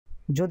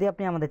যদি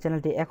আপনি আমাদের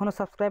চ্যানেলটি এখনও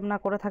সাবস্ক্রাইব না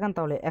করে থাকেন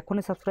তাহলে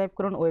এখনই সাবস্ক্রাইব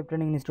করুন ওয়েব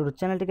ট্রেনিং ইনস্টিটিউট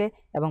চ্যানেলটিকে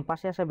এবং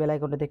পাশে আসা বেল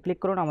আইকনটিতে ক্লিক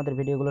করুন আমাদের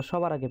ভিডিওগুলো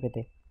সবার আগে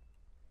পেতে।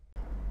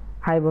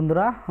 হাই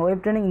বন্ধুরা, ওয়েব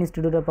ট্রেনিং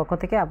ইনস্টিটিউটের পক্ষ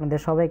থেকে আপনাদের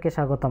সবাইকে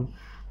স্বাগতম।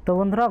 তো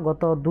বন্ধুরা,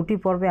 গত দুটি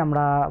পর্বে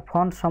আমরা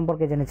ফন্ট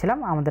সম্পর্কে জেনেছিলাম।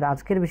 আমাদের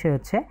আজকের বিষয়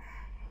হচ্ছে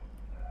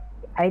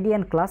ID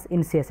and class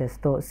in CSS.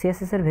 তো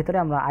সিএসএসের ভিতরে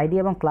আমরা আইডি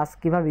এবং ক্লাস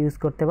কীভাবে ইউজ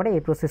করতে পারি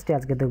এই প্রসেসটি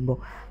আজকে দেখব।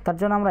 তার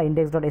জন্য আমরা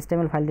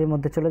index.html ফাইলটির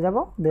মধ্যে চলে যাব।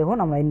 দেখুন,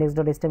 আমরা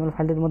index.html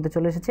ফাইলটির মধ্যে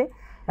চলে এসেছি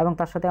এবং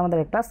তার সাথে আমাদের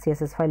একটা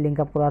সিএসএস ফাইল লিঙ্ক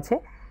আপ করা আছে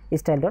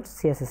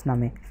style.css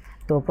নামে।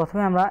 তো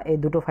প্রথমে আমরা এই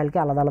দুটো ফাইলকে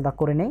আলাদা আলাদা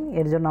করে নেই।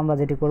 এর জন্য আমরা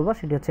যেটি করব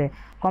সেটি হচ্ছে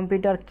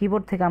কম্পিউটার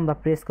কিবোর্ড থেকে আমরা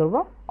প্রেস করব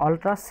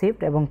Alt+Shift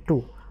এবং 2।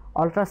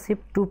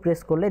 Alt+Shift 2 প্রেস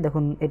করলে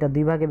দেখুন এটা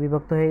দুই ভাগে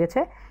বিভক্ত হয়ে গেছে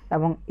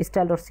এবং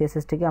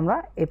style.cssটিকে আমরা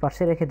এই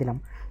পাশে রেখে দিলাম।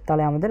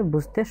 তাহলে আমাদের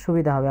বুঝতে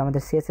সুবিধা হবে।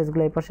 আমাদের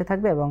সিএসএসগুলো এই পাশে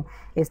থাকবে এবং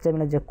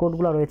HTML এর যে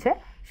কোডগুলো রয়েছে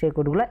সেই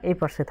কোডগুলো এই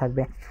পাশে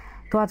থাকবে।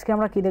 তো আজকে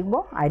আমরা কি দেখব?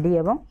 আইডি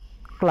এবং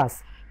ক্লাস।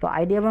 তো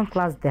আইডি এবং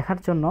ক্লাস দেখার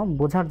জন্য,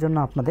 বোঝার জন্য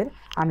আপনাদের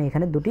আমি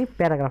এখানে দুটি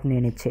প্যারাগ্রাফ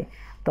নিয়ে নিচ্ছি।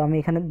 তো আমি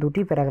এখানে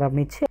দুটি প্যারাগ্রাফ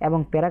নিচ্ছি এবং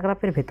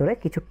প্যারাগ্রাফের ভেতরে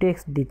কিছু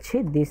টেক্সট দিচ্ছি।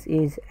 This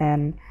is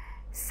an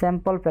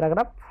sample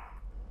paragraph.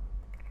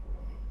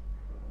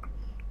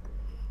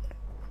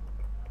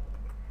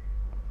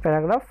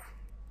 Paragraph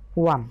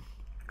 1।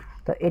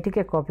 তো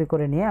এটিকে কপি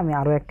করে নিয়ে আমি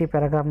আরও একটি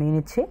প্যারাগ্রাফ নিয়ে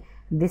নিচ্ছি।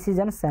 This is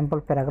an sample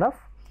paragraph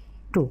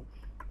 2।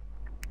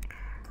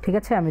 ঠিক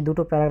আছে, আমি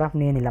দুটো প্যারাগ্রাফ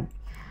নিয়ে নিলাম।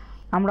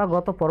 আমরা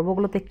গত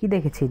পর্বগুলোতে কি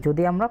দেখেছি?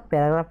 যদি আমরা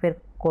প্যারাগ্রাফের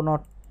কোনো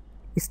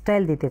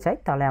স্টাইল দিতে চাই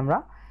তাহলে আমরা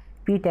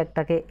পি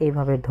ট্যাগটাকে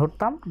এইভাবে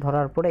ধরতাম।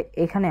 ধরার পরে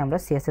এখানে আমরা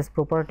সিএসএস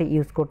প্রপার্টি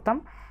ইউজ করতাম।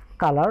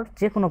 কালার,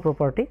 যে কোনো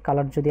প্রপার্টি,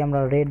 কালার যদি আমরা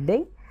রেড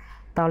দেই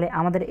তাহলে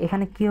আমাদের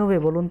এখানে কি হবে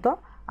বলুন তো?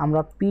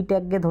 আমরা পি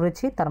ট্যাগকে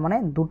ধরেছি, তার মানে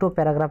দুটো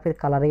প্যারাগ্রাফের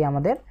কালারেই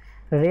আমাদের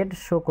রেড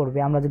শো করবে।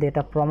 আমরা যদি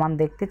এটা প্রমাণ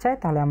দেখতে চাই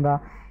তাহলে আমরা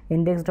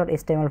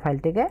index.html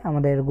ফাইলটিকে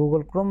আমাদের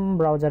গুগল ক্রোম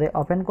ব্রাউজারে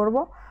ওপেন করব।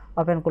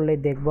 ওপেন করলেই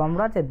দেখব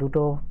আমরা যে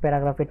দুটো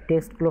প্যারাগ্রাফের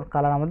টেক্সটগুলোর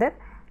কালার আমাদের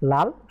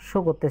লাল শো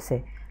করতেছে।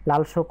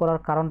 লাল শো করার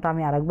কারণটা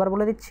আমি আরেকবার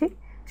বলে দিচ্ছি।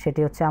 সেটি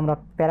হচ্ছে আমরা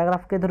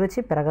প্যারাগ্রাফকে ধরেছি,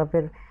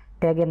 প্যারাগ্রাফের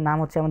ট্যাগের নাম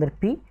হচ্ছে আমাদের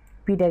পি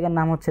ট্যাগের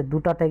নাম হচ্ছে,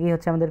 দুটা ট্যাগই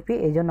হচ্ছে আমাদের পি,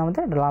 এই জন্য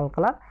আমাদের লাল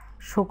কালার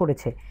শো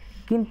করেছে।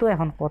 কিন্তু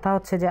এখন কথা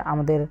হচ্ছে যে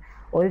আমাদের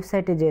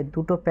ওয়েবসাইটে যে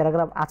দুটো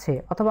প্যারাগ্রাফ আছে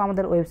অথবা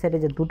আমাদের ওয়েবসাইটে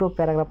যে দুটো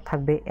প্যারাগ্রাফ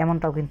থাকবে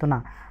এমনটাও কিন্তু না,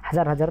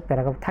 হাজার হাজার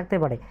প্যারাগ্রাফ থাকতে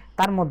পারে।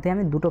 তার মধ্যে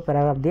আমি দুটো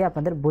প্যারাগ্রাফ দিয়ে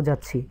আপনাদের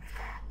বোঝাচ্ছি।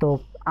 তো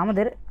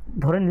আমাদের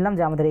ধরে নিলাম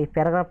যে আমাদের এই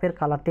প্যারাগ্রাফের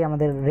কালারটি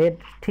আমাদের রেড,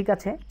 ঠিক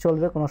আছে,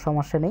 চলবে, কোনো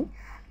সমস্যা নেই।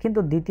 কিন্তু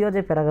দ্বিতীয়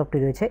যে প্যারাগ্রাফটি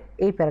রয়েছে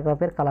এই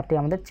প্যারাগ্রাফের কালারটি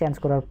আমাদের চেঞ্জ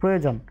করার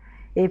প্রয়োজন।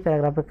 এই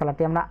প্যারাগ্রাফের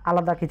কালারটি আমরা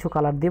আলাদা কিছু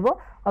কালার দিব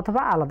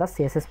অথবা আলাদা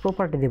সিএসএস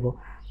প্রপার্টি দেব।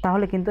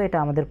 তাহলে কিন্তু এটা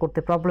আমাদের করতে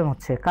প্রবলেম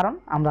হচ্ছে, কারণ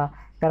আমরা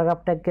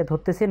প্যারাগ্রাফটাকে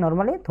ধরতেছি,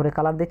 নর্মালি ধরে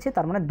কালার দিচ্ছি,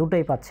 তার মানে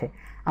দুটোই পাচ্ছে।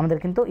 আমাদের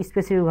কিন্তু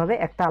স্পেসিফিকভাবে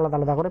একটা আলাদা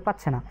আলাদা করে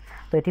পাচ্ছে না।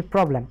 তো এটি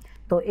প্রবলেম।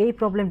 তো এই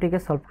প্রবলেমটিকে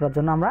সলভ করার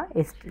জন্য আমরা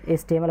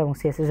HTML এবং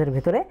CSS এর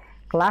ভেতরে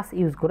ক্লাস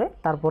ইউজ করে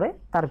তারপরে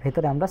তার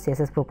ভেতরে আমরা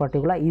CSS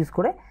প্রপার্টিগুলো ইউজ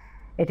করে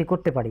এটি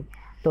করতে পারি।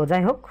 তো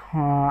যাই হোক,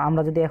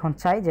 আমরা যদি এখন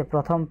চাই যে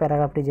প্রথম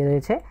প্যারাগ্রাফটি যে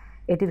রয়েছে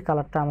এটির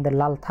কালারটা আমাদের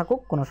লাল থাকুক,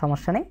 কোনো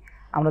সমস্যা নেই।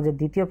 আমরা যে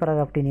দ্বিতীয়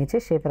প্যারাগ্রাফটি নিয়েছি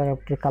সেই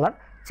প্যারাগ্রাফটির কালার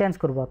চেঞ্জ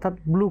করব, অর্থাৎ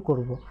ব্লু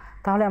করব।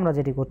 তাহলে আমরা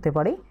যেটি করতে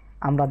পারি,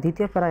 আমরা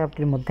দ্বিতীয়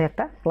প্যারাগ্রাফটির মধ্যে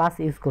একটা ক্লাস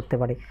ইউজ করতে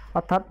পারি,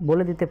 অর্থাৎ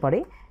বলে দিতে পারি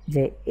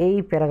যে এই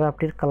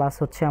প্যারাগ্রাফটির ক্লাস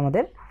হচ্ছে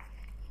আমাদের,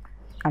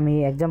 আমি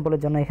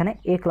এক্সাম্পলের জন্য এখানে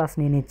এ ক্লাস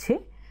নিয়ে নিচ্ছি।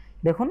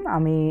 দেখুন,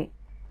 আমি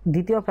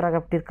দ্বিতীয়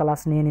প্যারাগ্রাফটির ক্লাস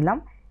নিয়ে নিলাম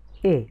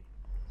এ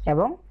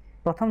এবং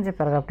প্রথম যে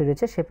প্যারাগ্রাফটি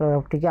রয়েছে সেই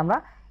প্যারাগ্রাফটিকে আমরা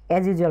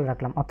অ্যাজ ইউজুয়াল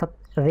রাখলাম, অর্থাৎ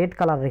রেড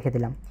কালার রেখে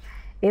দিলাম।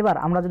 এবার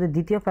আমরা যদি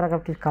দ্বিতীয়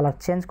প্যারাগ্রাফটির কালার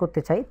চেঞ্জ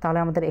করতে চাই তাহলে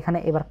আমাদের এখানে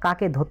এবার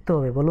কাকে ধরতে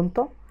হবে বলুন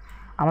তো?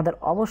 আমাদের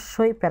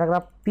অবশ্যই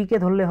প্যারাগ্রাফ পিকে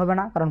ধরলে হবে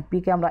না, কারণ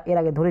পিকে আমরা এর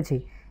আগে ধরেছি,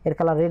 এর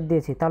কালার রেড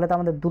দিয়েছি, তাহলে তো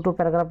আমাদের দুটো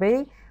প্যারাগ্রাফেই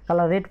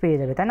কালার রেড পেয়ে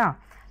যাবে, তাই না?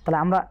 তাহলে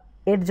আমরা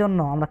এর জন্য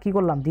আমরা কি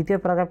করলাম, দ্বিতীয়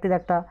প্যারাগ্রাফটির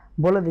একটা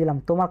বলে দিলাম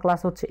তোমার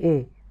ক্লাস হচ্ছে এ,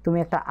 তুমি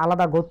একটা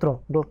আলাদা গোত্র,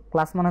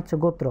 ক্লাস মানে হচ্ছে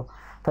গোত্র।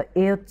 তো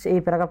এ হচ্ছে, এই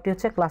প্যারাগ্রাফটি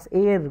হচ্ছে ক্লাস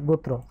এ এর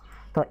গোত্র।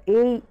 তো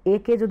এই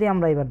একে যদি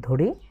আমরা এবার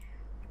ধরি,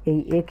 এই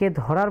একে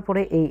ধরার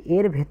পরে এই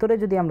এর ভেতরে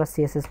যদি আমরা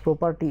সিএসএস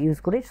প্রপার্টি ইউজ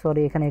করি,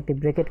 সরি এখানে একটি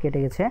ব্র্যাকেট কেটে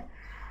গেছে,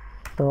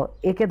 তো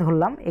একে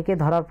ধরলাম। একে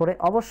ধরার পরে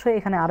অবশ্যই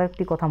এখানে আরও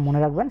একটি কথা মনে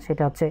রাখবেন,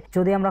 সেটা হচ্ছে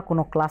যদি আমরা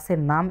কোনো ক্লাসের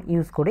নাম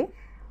ইউজ করি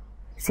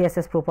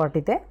সিএসএস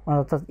প্রপার্টিতে,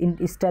 অর্থাৎ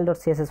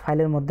style.css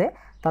ফাইলের মধ্যে,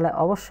 তাহলে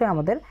অবশ্যই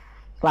আমাদের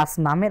ক্লাস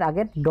নামের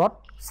আগে ডট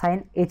সাইন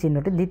এই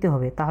চিহ্নটি দিতে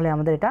হবে, তাহলে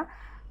আমাদের এটা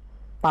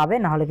পাবে,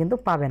 না হলে কিন্তু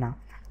পাবে না।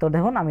 তো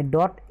দেখুন, আমি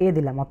ডট এ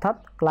দিলাম, অর্থাৎ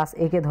ক্লাস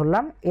একে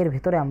ধরলাম, এর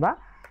ভিতরে আমরা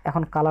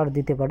এখন কালার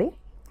দিতে পারি।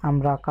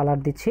 আমরা কালার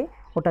দিচ্ছি,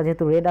 ওটা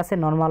যেহেতু রেড আছে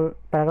নর্মাল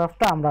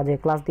প্যারাগ্রাফটা, আমরা যে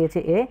ক্লাস দিয়েছি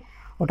এ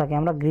ওটাকে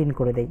আমরা গ্রিন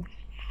করে দেই,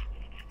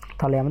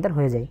 তাহলে আমাদের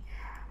হয়ে যায়।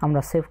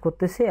 আমরা সেভ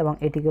করতেছি এবং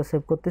এটিকেও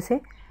সেভ করতেছি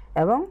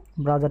এবং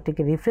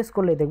ব্রাউজারটিকে রিফ্রেশ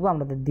করলেই দেখব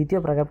আমাদের দ্বিতীয়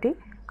প্যারাগ্রাফটি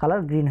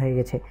কালার গ্রিন হয়ে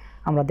গেছে।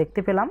 আমরা দেখতে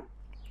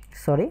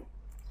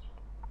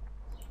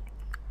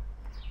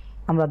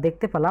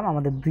পেলাম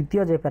আমাদের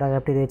দ্বিতীয় যে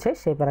প্যারাগ্রাফটি রয়েছে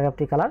সেই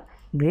প্যারাগ্রাফটি কালার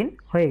গ্রিন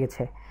হয়ে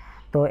গেছে।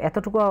 তো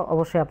এতটুকু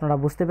অবশ্যই আপনারা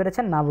বুঝতে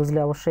পেরেছেন, না বুঝলে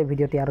অবশ্যই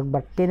ভিডিওটি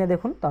আরেকবার টেনে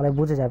দেখুন, তাহলে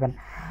বুঝে যাবেন।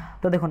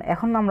 তো দেখুন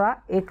এখন আমরা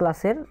এই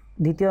ক্লাসের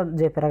দ্বিতীয়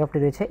যে প্যারাগ্রাফটি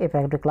রয়েছে এই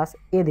প্যারাগ্রাফটি ক্লাস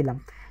এ দিলাম।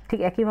 ঠিক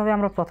একইভাবে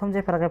আমরা প্রথম যে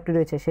প্যারাগ্রাফটি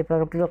রয়েছে সেই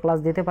প্যারাগ্রাফটিরও ক্লাস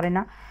দিতে পারি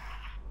না?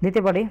 দিতে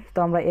পারি। তো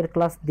আমরা এর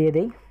ক্লাস দিয়ে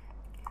দেই,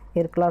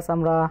 এর ক্লাস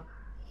আমরা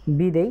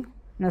বি দেই,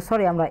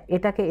 সরি আমরা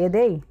এটাকে এ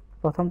দেই,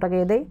 প্রথমটাকে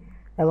এ দেই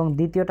এবং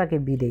দ্বিতীয়টাকে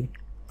বি দেই,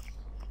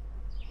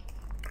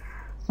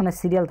 মানে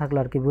সিরিয়াল থাকলো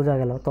আর কি, বোঝা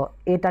গেল। তো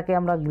এটাকে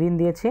আমরা গ্রিন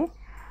দিয়েছি,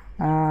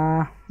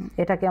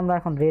 এটাকে আমরা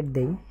এখন রেড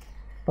দেই,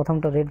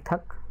 প্রথমটা রেড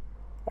থাক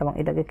এবং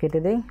এটাকে কেটে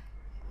দেই।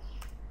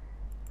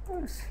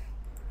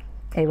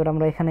 এবার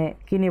আমরা এখানে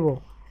কি নেব,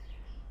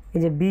 এই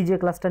যে বি যে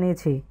ক্লাসটা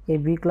নিয়েছি এই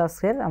বি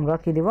ক্লাসের আমরা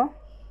কি দেব,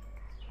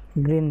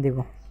 গ্রিন দেব,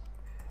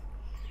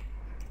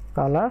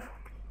 কালার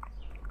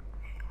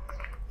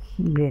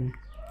গ্রিন।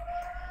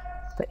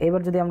 তো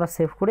এবার যদি আমরা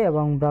সেভ করি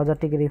এবং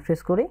ব্রাউজারটিকে রিফ্রেশ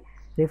করি,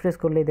 রিফ্রেশ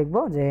করলেই দেখব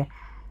যে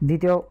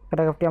দ্বিতীয়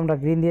প্যারাগ্রাফটি আমরা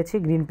গ্রিন দিয়েছি,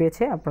 গ্রিন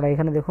পেয়েছে। আপনারা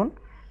এখানে দেখুন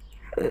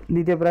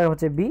দ্বিতীয় প্যারাগ্রাফ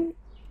হচ্ছে বি,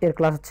 এর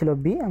ক্লাস হচ্ছিল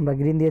বি, আমরা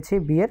গ্রিন দিয়েছি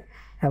বি এর,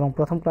 এবং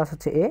প্রথম ক্লাস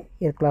হচ্ছে এ,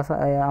 এর ক্লাস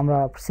আমরা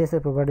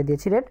সিএসএস প্রপার্টি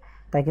দিয়েছি রেড,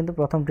 তাই কিন্তু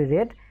প্রথমটি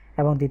রেড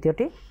এবং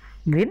দ্বিতীয়টি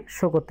গ্রিন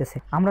শো করতেছে।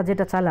 আমরা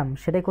যেটা চাইলাম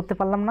সেটাই করতে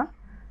পারলাম না।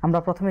 আমরা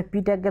প্রথমে পি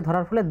ট্যাগকে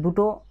ধরার ফলে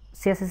দুটো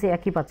সিএসএসই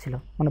একই পাচ্ছিল,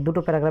 মানে দুটো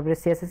প্যারাগ্রাফের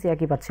সিএসএসই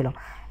একই পাচ্ছিল।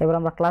 এবার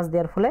আমরা ক্লাস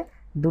দেওয়ার ফলে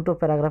দুটো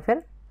প্যারাগ্রাফের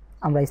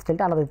আমরা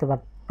স্টাইলটা আলাদা দিতে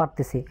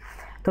পারতেছি।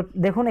 তো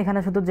দেখুন এখানে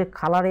শুধু যে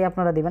কালারে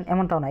আপনারা দিবেন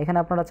এমনটাও না, এখানে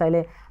আপনারা চাইলে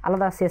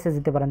আলাদা সিএসএস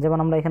দিতে পারেন। যেমন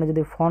আমরা এখানে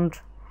যদি ফন্ট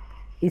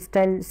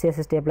স্টাইল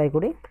সিএসএসটি অ্যাপ্লাই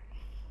করি,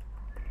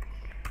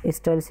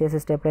 স্টাইল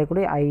সিএসএসটি অ্যাপ্লাই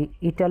করি,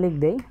 ইটালিক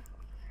দেই,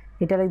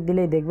 ইটালিক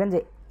দিলেই দেখবেন যে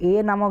এ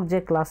নামক যে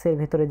ক্লাসের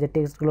ভেতরে যে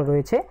টেক্সটগুলো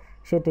রয়েছে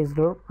সেই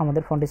টেক্সটগুলোর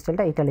আমাদের ফন্ট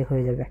স্টাইলটা ইটালিক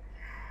হয়ে যাবে।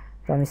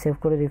 তো আমি সেভ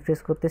করে রিফ্রেশ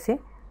করতেছি,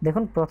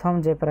 দেখুন প্রথম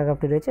যে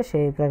প্যারাগ্রাফটি রয়েছে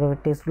সেই প্যারাগ্রাফের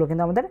টেক্সটগুলো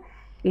কিন্তু আমাদের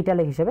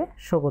ইটালিক হিসেবে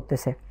শো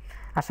করতেছে।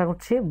 আশা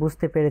করছি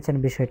বুঝতে পেরেছেন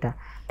বিষয়টা,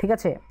 ঠিক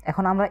আছে।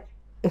 এখন আমরা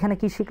এখানে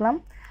কি শিখলাম,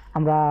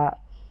 আমরা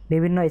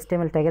বিভিন্ন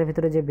HTML ট্যাগের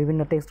ভিতরে যে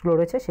বিভিন্ন টেক্সটগুলো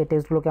রয়েছে সেই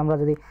টেক্সটগুলোকে আমরা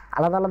যদি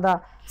আলাদা আলাদা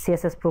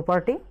CSS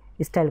প্রপার্টি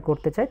স্টাইল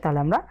করতে চাই তাহলে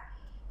আমরা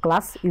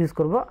ক্লাস ইউজ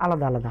করব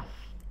আলাদা আলাদা।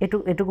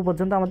 এটুকু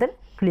পর্যন্ত আমাদের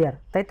ক্লিয়ার,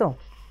 তাই তো?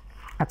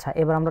 আচ্ছা,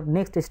 এবার আমরা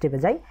নেক্সট স্টেপে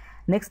যাই।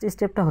 নেক্সট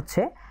স্টেপটা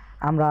হচ্ছে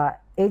আমরা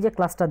এই যে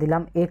ক্লাসটা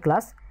দিলাম এ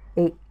ক্লাস,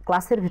 এই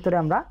ক্লাসের ভিতরে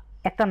আমরা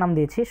একটা নাম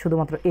দিয়েছি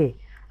শুধুমাত্র এ।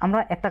 আমরা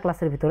একটা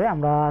ক্লাসের ভিতরে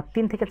আমরা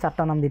 3 থেকে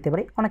 4টা নাম দিতে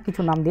পারি, অনেক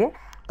কিছু নাম দিয়ে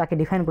তাকে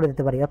ডিফাইন করে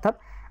দিতে পারি। অর্থাৎ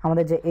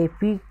আমাদের যে এই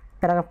পি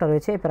প্যারাগ্রাফটা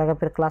রয়েছে এই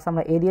প্যারাগ্রাফের ক্লাস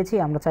আমরা এ দিয়েছি,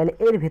 আমরা চাইলে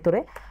এর ভিতরে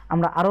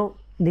আমরা আরও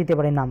দিতে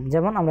পারি নাম।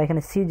 যেমন আমরা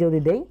এখানে সি যদি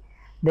দেই,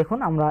 দেখুন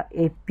আমরা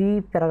এই পি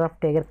প্যারাগ্রাফ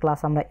ট্যাগের ক্লাস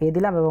আমরা এ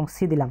দিলাম এবং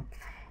সি দিলাম।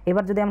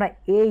 এবার যদি আমরা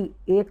এই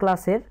এ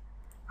ক্লাসের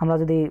আমরা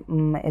যদি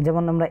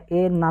যেমন আমরা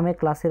এর নামে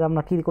ক্লাসের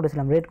আমরা কী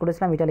করেছিলাম, রেড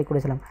করেছিলাম, ইটালিক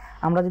করেছিলাম।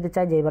 আমরা যদি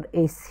চাই যে এবার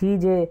এই সি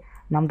যে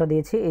নামটা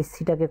দিয়েছি এই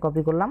সিটাকে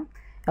কপি করলাম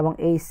এবং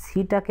এই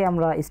সিটাকে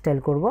আমরা স্টাইল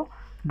করব,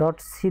 ডট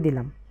সি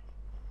দিলাম,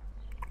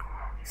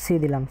 সি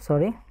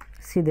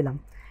দিলাম।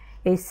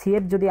 এই সি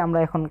এর যদি আমরা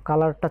এখন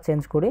কালারটা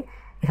চেঞ্জ করি,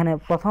 এখানে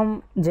প্রথম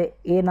যে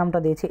এ নামটা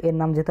দিয়েছি এর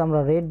নাম যেহেতু আমরা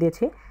রেড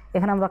দিয়েছি,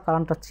 এখানে আমরা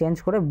কালারটা চেঞ্জ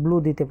করে ব্লু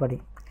দিতে পারি,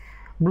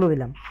 ব্লু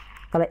দিলাম।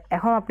 তাহলে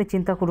এখন আপনি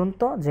চিন্তা করুন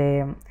তো যে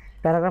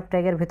প্যারাগ্রাফ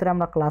ট্যাগের ভিতরে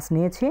আমরা ক্লাস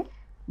নিয়েছি,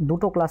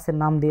 দুটো ক্লাসের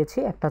নাম দিয়েছি,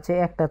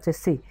 একটা হচ্ছে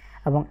সি,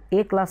 এবং এ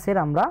ক্লাসের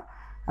আমরা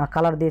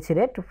কালার দিয়েছি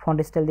রেড, ফন্ট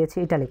স্টাইল দিয়েছি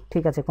ইটালিক,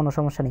 ঠিক আছে, কোনো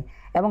সমস্যা নেই।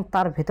 এবং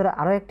তার ভিতরে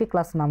আরও একটি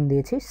ক্লাস নাম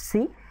দিয়েছি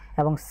সি,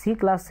 এবং সি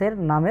ক্লাসের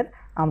নামের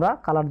আমরা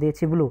কালার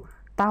দিয়েছি ব্লু।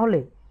 তাহলে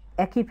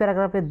একই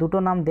প্যারাগ্রাফে দুটো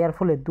নাম দেওয়ার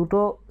ফলে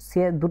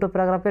দুটো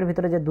প্যারাগ্রাফের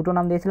ভিতরে যে দুটো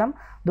নাম দিয়েছিলাম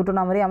দুটো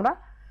নামেরই আমরা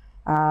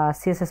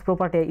সিএসএস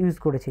প্রপার্টি ইউজ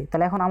করেছি।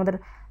 তাহলে এখন আমাদের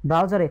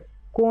ব্রাউজারে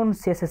কোন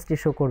সিএসএসটি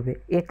শো করবে,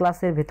 এ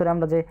ক্লাসের ভিতরে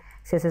আমরা যে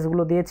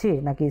সিএসএসগুলো দিয়েছি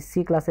নাকি সি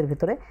ক্লাসের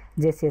ভিতরে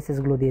যে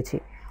সিএসএসগুলো দিয়েছি?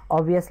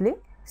 অবভিয়াসলি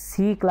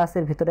সি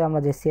ক্লাসের ভিতরে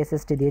আমরা যে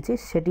সিএসএসটি দিয়েছি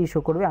সেটি শো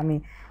করবে। আমি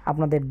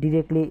আপনাদের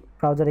ডিরেক্টলি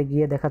ব্রাউজারে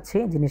গিয়ে দেখাচ্ছি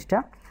জিনিসটা।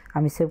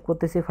 আমি সেভ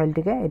করতেছি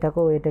ফাইলটিকে,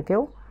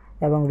 এটাকেও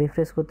এবং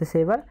রিফ্রেশ করতেছি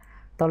এবার।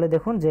 তাহলে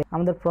দেখুন যে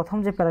আমাদের প্রথম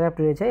যে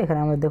প্যারাগ্রাফটি রয়েছে এখানে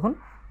আমাদের দেখুন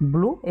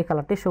ব্লু এই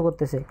কালারটি শো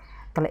করতেছে।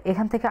 তাহলে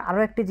এখান থেকে আরও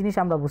একটি জিনিস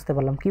আমরা বুঝতে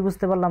পারলাম, কি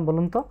বুঝতে পারলাম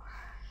বলুন তো?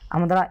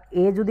 আমরা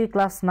এ যদি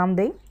ক্লাস নাম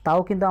দেই তাও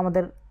কিন্তু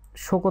আমাদের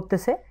শো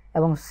করতেছে,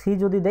 এবং সি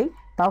যদি দেই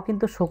তাও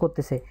কিন্তু শো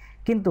করতেছে।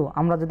 কিন্তু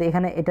আমরা যদি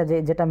এখানে এটা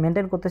যেটা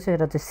মেনটেন করতেছে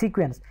সেটা হচ্ছে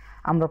সিকোয়েন্স।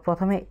 আমরা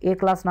প্রথমে এ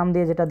ক্লাস নাম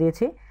দিয়ে যেটা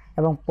দিয়েছি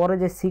এবং পরে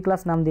যে সি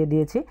ক্লাস নাম দিয়ে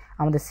দিয়েছি,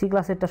 আমাদের সি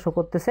ক্লাসেরটা শো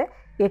করতেছে,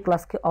 এ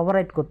ক্লাসকে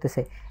ওভাররাইড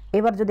করতেছে।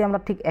 এবার যদি আমরা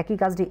ঠিক একই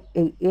কাজটি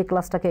এই এ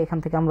ক্লাসটাকে এখান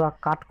থেকে আমরা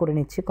কাট করে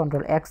নিচ্ছি,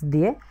 Ctrl+X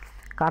দিয়ে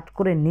কাট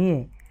করে নিয়ে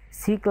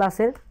সি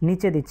ক্লাসের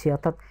নিচে দিচ্ছি,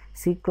 অর্থাৎ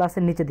সি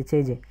ক্লাসের নিচে দিচ্ছি।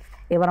 এই যে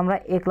এবার আমরা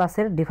এ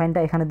ক্লাসের ডিফাইনটা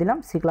এখানে দিলাম,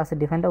 সি ক্লাসের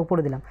ডিফাইনটা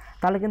উপরে দিলাম।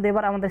 তাহলে কিন্তু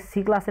এবার আমাদের সি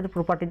ক্লাসের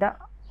প্রপার্টিটা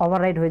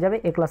ওভাররাইড হয়ে যাবে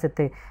এ ক্লাসের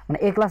থেকে, মানে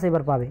এ ক্লাস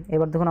এবার পাবে।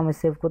 এবার দেখুন আমি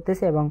সেভ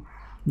করতেছি এবং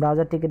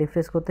ব্রাউজারটিকে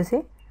রিফ্রেশ করতেছি।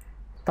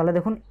 তাহলে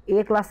দেখুন এ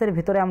ক্লাসের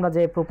ভিতরে আমরা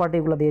যে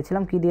প্রপার্টিগুলো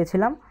দিয়েছিলাম, কি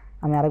দিয়েছিলাম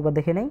আমি আরেকবার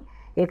দেখে নেই।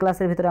 এ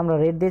ক্লাসের ভিতরে আমরা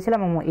রেড দিয়েছিলাম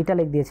এবং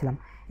ইটালিক দিয়েছিলাম।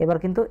 এবার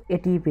কিন্তু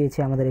এটি পেয়েছে,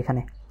 আমাদের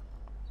এখানে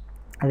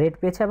রেড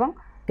পেয়েছে এবং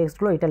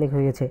টেক্সটগুলো ইটালিক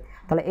হয়ে গেছে।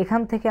 তাহলে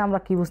এখান থেকে আমরা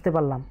কি বুঝতে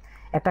পারলাম,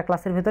 একটা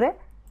ক্লাসের ভিতরে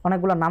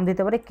অনেকগুলো নাম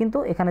দিতে পারি, কিন্তু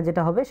এখানে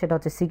যেটা হবে সেটা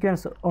হচ্ছে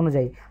সিকোয়েন্স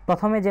অনুযায়ী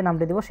প্রথমে যে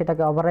নামটি দেবো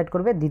সেটাকে ওভাররাইড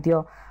করবে দ্বিতীয়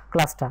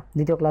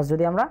ক্লাস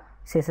যদি আমরা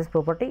সিএসএস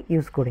প্রপার্টি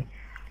ইউজ করি।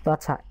 তো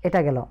আচ্ছা, এটা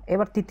গেল।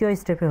 এবার তৃতীয়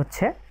স্টেপে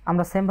হচ্ছে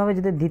আমরা সেমভাবে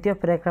যদি দ্বিতীয়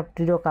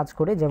প্যারাগ্রাফটিরও কাজ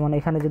করি, যেমন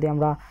এখানে যদি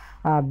আমরা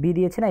বি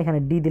দিয়েছি না, এখানে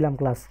ডি দিলাম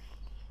ক্লাস।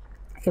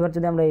 এবার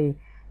যদি আমরা এই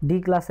ডি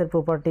ক্লাসের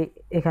প্রপার্টি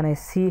এখানে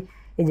সি,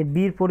 এই যে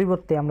বির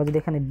পরিবর্তে আমরা যদি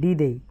এখানে ডি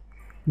দেই,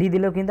 ডি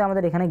দিলেও কিন্তু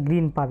আমাদের এখানে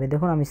গ্রিন পাবে।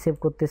 দেখুন আমি সেভ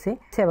করতেছি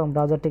এবং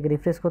ব্রাউজারটিকে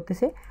রিফ্রেশ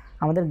করতেছি,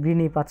 আমাদের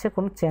গ্রিনই পাচ্ছে,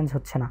 কোনো চেঞ্জ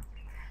হচ্ছে না।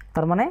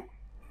 তার মানে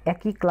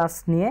একই ক্লাস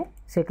নিয়ে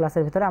সেই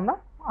ক্লাসের ভিতরে আমরা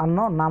অন্য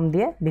নাম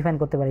দিয়ে ডিফাইন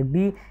করতে পারি।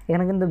 বি,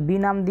 এখানে কিন্তু বি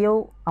নাম দিয়েও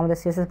আমাদের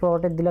সিএসএস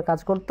প্রপার্টি দিলে কাজ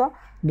করতো,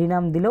 ডি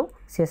নাম দিলেও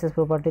সিএসএস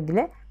প্রপার্টি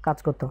দিলে কাজ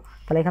করতো।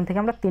 তাহলে এখান থেকে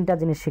আমরা 3টা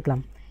জিনিস শিখলাম।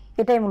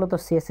 এটাই মূলত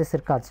সিএসএস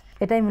এর কাজ,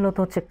 এটাই মূলত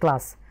হচ্ছে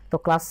ক্লাস। তো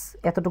ক্লাস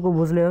এতটুকু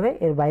বুঝলে হবে,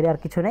 এর বাইরে আর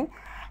কিছু নেই।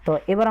 তো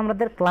এবার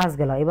আমাদের ক্লাস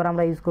গেল, এবার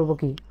আমরা ইউজ করব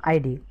কি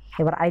আইডি।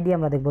 এবার আইডি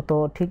আমরা দেখব। তো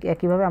ঠিক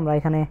একইভাবে আমরা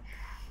এখানে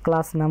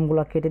ক্লাস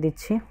নামগুলো কেটে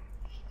দিচ্ছি,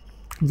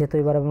 যেহেতু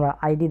এবার আমরা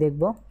আইডি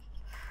দেখব।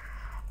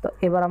 তো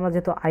এবার আমরা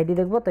যেহেতু আইডি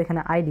দেখব, তো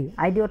এখানে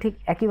আইডিও ঠিক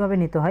একইভাবে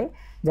নিতে হয়।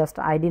 জাস্ট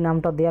আইডি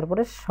নামটা দেওয়ার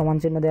পরে সমান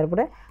চিহ্ন দেওয়ার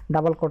পরে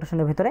ডাবল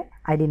কোটেশনের ভিতরে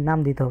আইডির নাম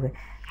দিতে হবে।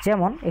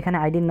 যেমন এখানে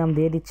আইডির নাম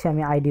দিয়ে দিচ্ছি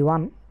আমি ID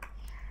 1,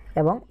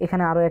 এবং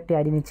এখানে আরও একটি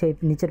আইডি নিচ্ছে এই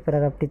নিচের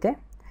প্যারাগ্রাফটিতে,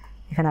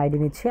 এখানে আইডি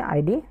নিচ্ছে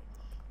ID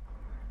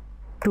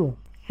 2।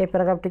 এই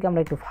প্যারাগ্রাফটিকে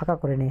আমরা একটু ফাঁকা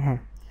করে নিই। হ্যাঁ,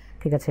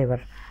 ঠিক আছে। এবার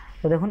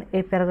তো দেখুন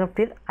এই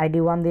প্যারাগ্রাফটির ID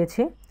 1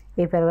 দিয়েছি,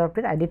 এই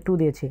প্যারাগ্রাফটির ID 2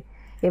 দিয়েছি।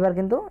 এবার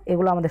কিন্তু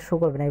এগুলো আমাদের শো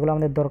করবে না, এগুলো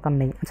আমাদের দরকার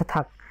নেই। আচ্ছা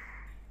থাক,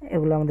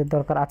 এগুলো আমাদের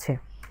দরকার আছে।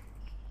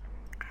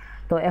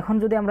 তো এখন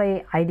যদি আমরা এই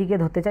আইডিকে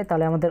ধরতে চাই,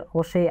 তাহলে আমাদের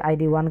অবশ্যই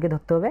ID 1কে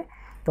ধরতে হবে।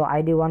 তো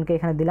ID 1কে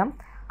এখানে দিলাম।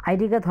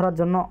 আইডিকে ধরার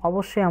জন্য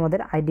অবশ্যই আমাদের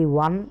ID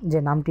 1 যে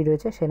নামটি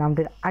রয়েছে সেই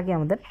নামটির আগে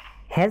আমাদের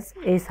হ্যাজ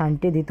এই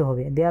সাইনটি দিতে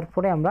হবে। দেওয়ার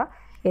পরে আমরা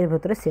এর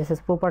ভেতরে সিএসএস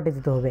প্রপার্টি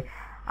দিতে হবে।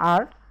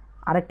 আর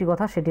আরেকটি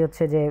কথা, সেটি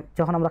হচ্ছে যে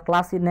যখন আমরা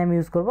ক্লাস নেম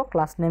ইউজ করব,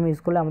 ক্লাস নেম ইউজ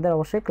করলে আমাদের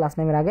অবশ্যই ক্লাস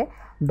নেমের আগে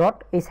ডট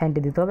এই সাইনটি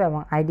দিতে হবে, এবং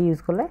আইডি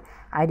ইউজ করলে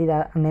আইডি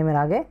নেমের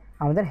আগে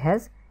আমাদের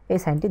হ্যাজ এই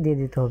সাইনটি দিয়ে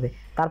দিতে হবে।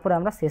 তারপরে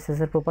আমরা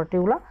সিএসএসের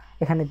প্রপার্টিগুলো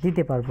এখানে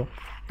দিতে পারবো।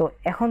 তো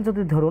এখন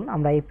যদি ধরুন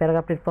আমরা এই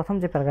প্যারাগ্রাফটির প্রথম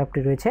যে প্যারাগ্রাফটি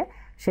রয়েছে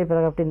সেই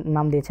প্যারাগ্রাফটির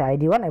নাম দিয়েছে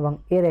ID 1, এবং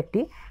এর একটি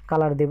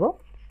কালার দেব।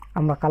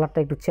 আমরা কালারটা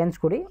একটু চেঞ্জ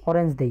করি,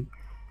 অরেঞ্জ দেই।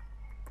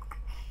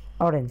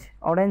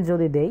 অরেঞ্জ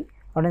যদি দেই,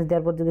 অরেঞ্জ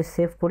দেওয়ার পর যদি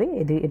সেভ করি,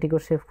 এটিকেও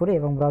সেভ করি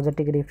এবং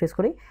ব্রাউজারটিকে রিফ্রেশ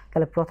করি,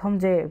 তাহলে প্রথম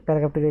যে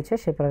প্যারাগ্রাফটি রয়েছে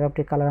সেই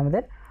প্যারাগ্রাফটির কালার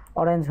আমাদের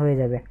অরেঞ্জ হয়ে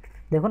যাবে।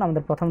 দেখুন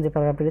আমাদের প্রথম যে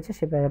প্যারাগ্রাফটি রয়েছে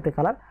সেই প্যারাগ্রাফটির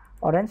কালার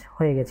অরেঞ্জ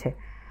হয়ে গেছে।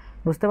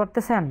 বুঝতে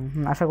পারতেছেন?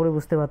 আশা করি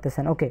বুঝতে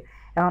পারতেছেন। ওকে,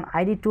 এখন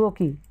ID 2ও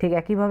কি ঠিক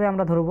একইভাবে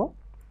আমরা ধরব।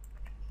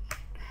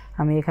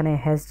 আমি এখানে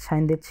হ্যাজ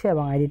সাইন দিচ্ছি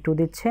এবং ID 2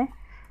 দিচ্ছে,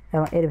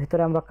 এবং এর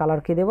ভিতরে আমরা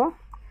কালার কি দেব,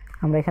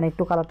 আমরা এখানে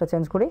একটু কালারটা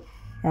চেঞ্জ করি।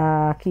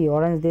 কি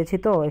অরেঞ্জ দিয়েছি,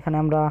 তো এখানে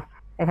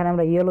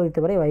আমরা ইয়েলো দিতে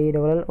পারি,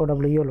 YELLOW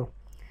ইয়েলো,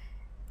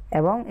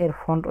 এবং এর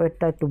ফন্ট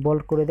ওয়েটটা একটু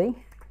বোল্ড করে দেই,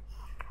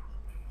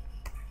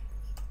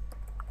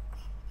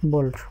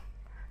 বোল্ড।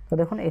 তো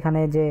দেখুন এখানে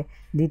যে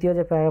দ্বিতীয়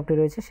যে প্যারাগ্রাফটি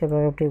রয়েছে সেই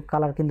প্যারাগ্রাফটির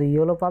কালার কিন্তু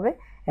ইয়েলো পাবে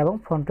এবং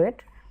ফন্ট ওয়েট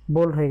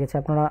বোল্ড হয়ে গেছে।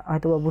 আপনারা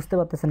হয়তো বুঝতে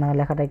পারতেছেন না,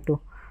 লেখাটা একটু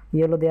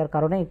ইয়েলো দেওয়ার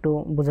কারণে একটু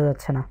বোঝা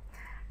যাচ্ছে না।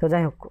 তো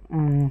যাই হোক,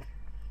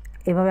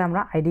 এভাবে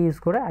আমরা আইডি ইউজ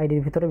করে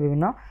আইডির ভিতরে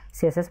বিভিন্ন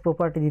সিএসএস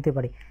প্রপার্টি দিতে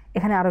পারি।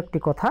 এখানে আরও একটি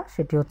কথা,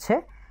 সেটি হচ্ছে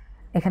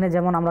এখানে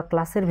যেমন আমরা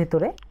ক্লাসের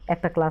ভিতরে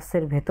একটা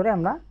ক্লাসের ভেতরে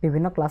আমরা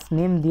বিভিন্ন ক্লাস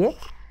নেম দিয়ে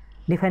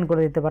ডিফাইন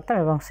করে দিতে পারতাম,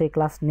 এবং সেই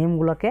ক্লাস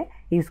নেমগুলোকে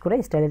ইউজ করে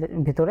স্টাইলের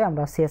ভিতরে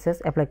আমরা সিএসএস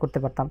অ্যাপ্লাই করতে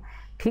পারতাম।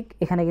 ঠিক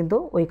এখানে কিন্তু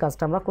ওই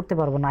কাজটা আমরা করতে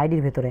পারবো না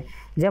আইডির ভিতরে।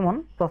 যেমন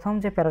প্রথম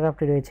যে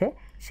প্যারাগ্রাফটি রয়েছে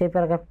সেই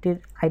প্যারাগ্রাফটির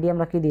আইডি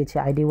আমরা কি দিয়েছি,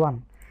 ID 1।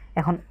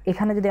 এখন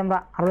এখানে যদি আমরা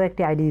আরও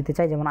একটি আইডি দিতে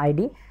চাই, যেমন ID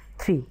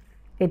 3,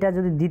 এটা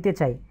যদি দিতে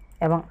চাই,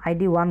 এবং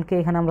ID 1কে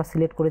এখানে আমরা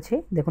সিলেক্ট করেছি,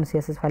 দেখুন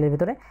সিএসএস ফাইলের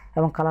ভিতরে,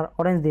 এবং কালার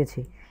অরেঞ্জ দিয়েছি।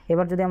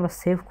 এবার যদি আমরা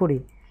সেভ করি,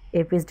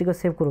 এই পেজটিকে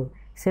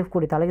সেভ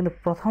করি, তাহলে কিন্তু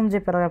প্রথম যে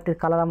প্যারাগ্রাফটির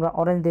কালার আমরা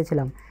অরেঞ্জ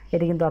দিয়েছিলাম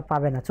এটি কিন্তু আর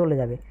পাবে না, চলে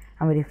যাবে।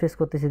 আমি রিফ্রেশ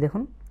করতেছি,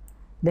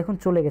 দেখুন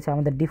চলে গেছে।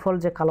 আমাদের ডিফল্ট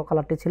যে কালো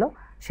কালারটি ছিল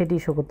সেটি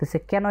শো করতেছে।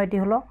 কেন এটি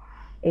হলো?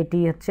 এটি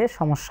হচ্ছে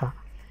সমস্যা।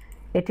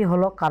 এটি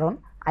হলো কারণ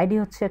আইডি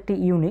হচ্ছে একটি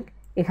ইউনিক,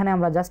 এখানে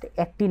আমরা জাস্ট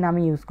একটি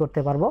নামই ইউজ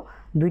করতে পারবো,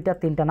 2টা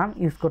 3টা নাম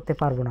ইউজ করতে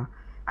পারবো না।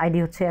 আইডি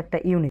হচ্ছে একটা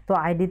ইউনিক। তো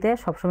আইডিতে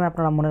সবসময়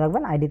আপনারা মনে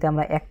রাখবেন, আইডিতে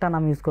আমরা একটা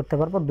নাম ইউজ করতে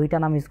পারবো, 2টা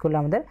নাম ইউজ করলে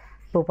আমাদের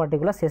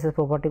প্রপার্টিগুলো সিএসএস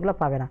প্রপার্টিগুলো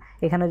পাবে না।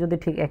 এখানে যদি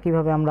ঠিক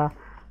একইভাবে আমরা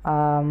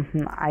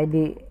ID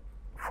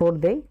 4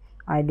 দেই,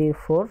 ID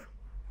 4,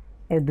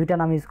 এই 2টা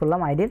নাম ইউজ করলাম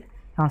আইডির,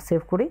 এখন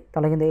সেভ করি,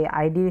 তাহলে কিন্তু এই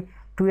ID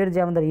 2 এর যে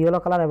আমাদের ইয়েলো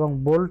কালার এবং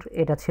বোল্ড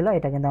এটা ছিল,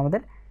 এটা কিন্তু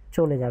আমাদের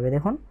চলে যাবে।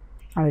 দেখুন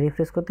আমি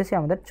রিফ্রেশ করতেছি,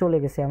 আমাদের চলে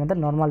গেছে, আমাদের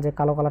নর্মাল যে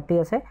কালো কালারটি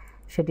আছে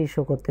সেটি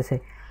শো করতেছে।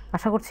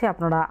 আশা করছি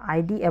আপনারা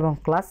আইডি এবং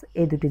ক্লাস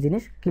এই দুটি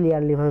জিনিস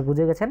ক্লিয়ারলিভাবে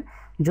বুঝে গেছেন।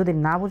 যদি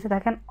না বুঝে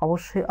থাকেন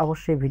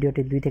অবশ্যই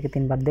ভিডিওটি 2 থেকে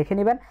 3 বার দেখে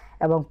নেবেন,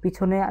 এবং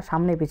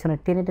সামনে পিছনে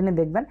টেনে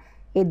দেখবেন।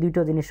 এই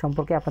দুটো জিনিস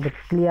সম্পর্কে আপনাদের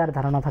ক্লিয়ার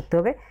ধারণা থাকতে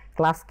হবে।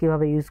 ক্লাস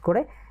কিভাবে ইউজ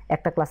করে,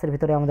 একটা ক্লাসের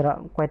ভিতরে আমরা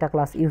কয়টা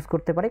ক্লাস ইউজ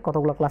করতে পারি,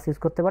 কতগুলো ক্লাস ইউজ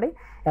করতে পারি,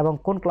 এবং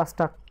কোন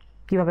ক্লাসটা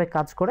কিভাবে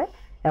কাজ করে,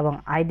 এবং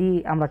আইডি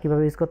আমরা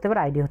কিভাবে ইউজ করতে পারি।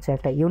 আইডি হচ্ছে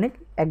একটা ইউনিক,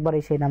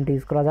 একবারই সেই নামটি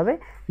ইউজ করা যাবে,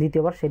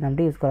 দ্বিতীয়বার সেই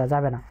নামটি ইউজ করা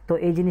যাবে না। তো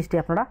এই জিনিসটি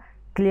আপনারা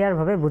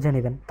ক্লিয়ারভাবে বুঝে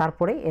নেবেন,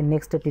 তারপরে এর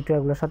নেক্সট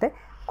টিউটোরিয়ালগুলোর সাথে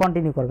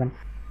কন্টিনিউ করবেন।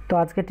 তো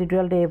আজকের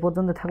টিউটোরিয়ালটি এই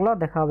পর্যন্ত থাকলো,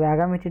 দেখা হবে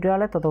আগামী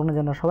টিউটোরিয়ালে। ততক্ষণের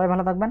জন্য সবাই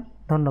ভালো থাকবেন,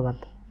 ধন্যবাদ।